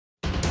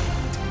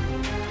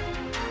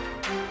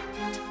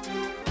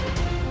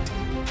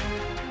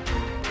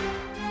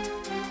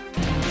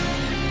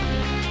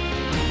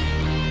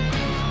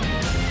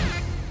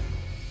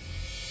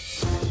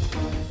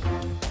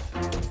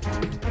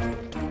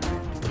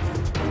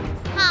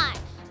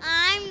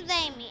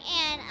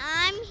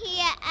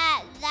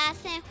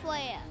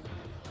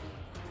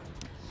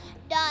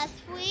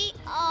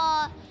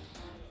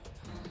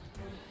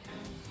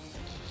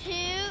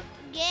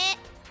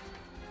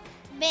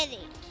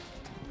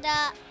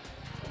the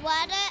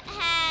weather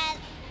has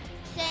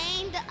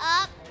changed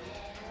up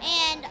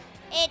and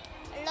it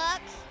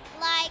looks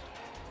like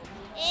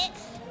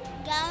it's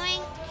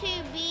going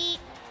to be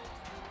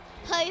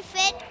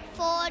perfect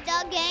for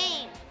the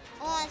game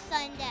on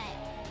Sunday.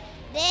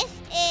 This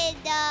is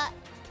the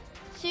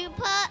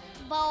Super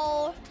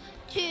Bowl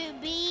to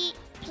be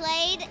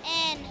played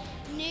in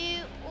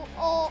New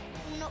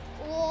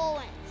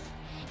Orleans.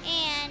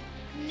 And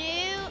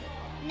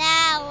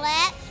now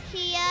let's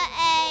hear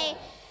a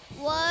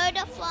word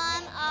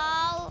from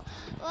our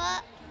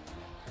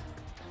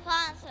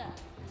sponsor.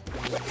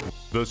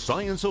 The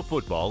Science of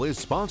Football is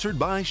sponsored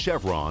by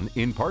Chevron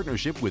in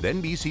partnership with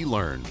NBC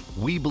Learn.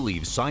 We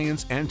believe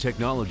science and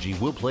technology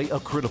will play a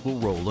critical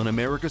role in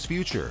America's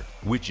future,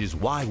 which is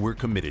why we're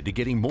committed to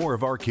getting more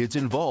of our kids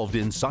involved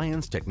in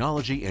science,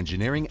 technology,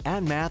 engineering,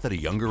 and math at a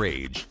younger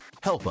age.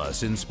 Help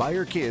us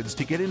inspire kids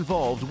to get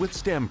involved with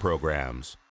STEM programs.